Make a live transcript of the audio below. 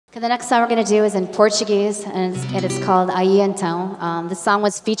Okay, the next song we're going to do is in Portuguese, and it's called Ai Entao. This song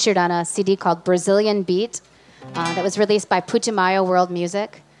was featured on a CD called Brazilian Beat that was released by Putumayo World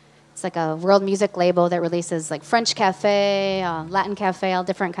Music. It's like a world music label that releases like French cafe, Latin cafe, all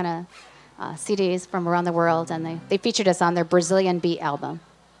different kind of CDs from around the world, and they featured us on their Brazilian Beat album.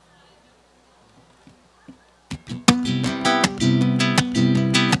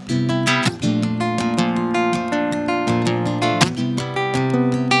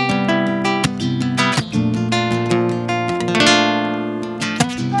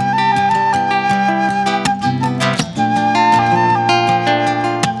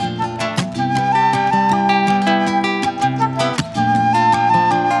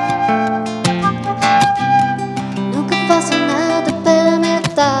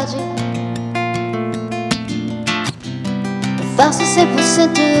 Faço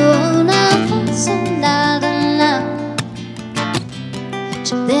 100% ou não faço nada, não.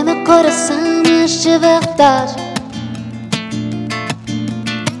 Te dei meu coração, mas de verdade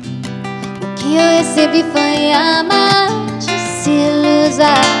o que eu recebi foi amar-te, se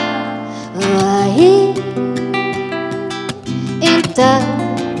ilusar. Aí, então,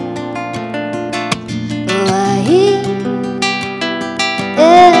 aí,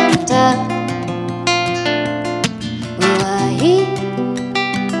 então.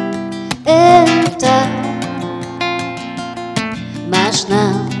 Mas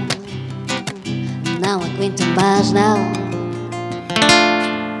não aguento mais não.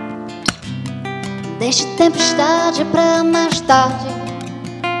 Deixe tempestade pra mais tarde.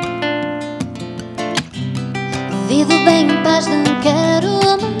 Vivo bem em paz, não quero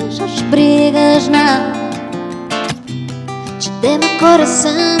mais as brigas não. Te dei meu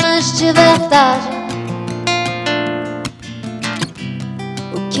coração, mas de verdade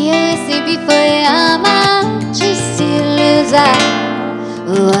o que eu recebi foi amar-te, se ilusar.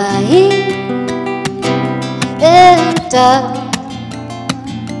 Aí, então,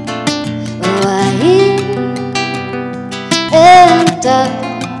 aí, então,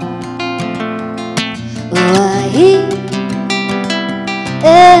 aí,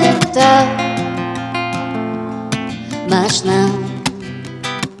 então. Mas não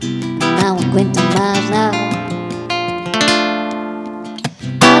aguento mais não.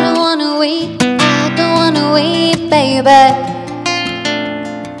 I don't wanna wait, baby.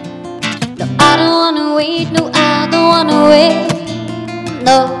 No, I don't wanna wait, no, I don't wanna wait,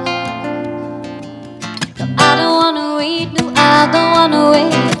 no. No, I don't wanna wait, no, I don't wanna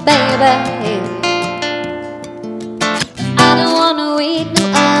wait, baby. I don't wanna wait, no,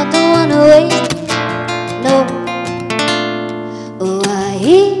 I don't wanna wait, no. Oh,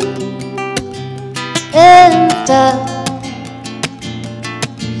 aí, então.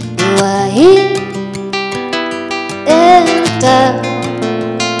 Oh, aí, então.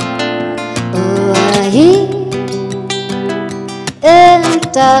 Aí,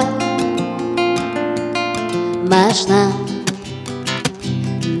 então. Mas não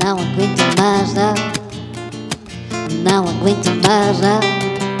aguento mais não. Não aguento mais não.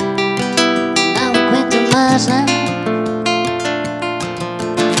 Não aguento mais não.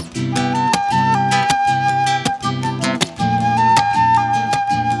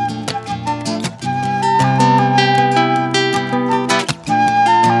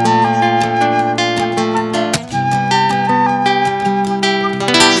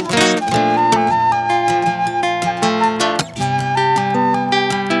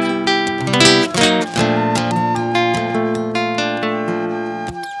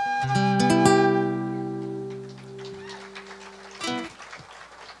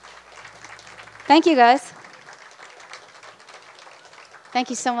 Thank you, guys. Thank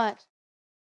you so much.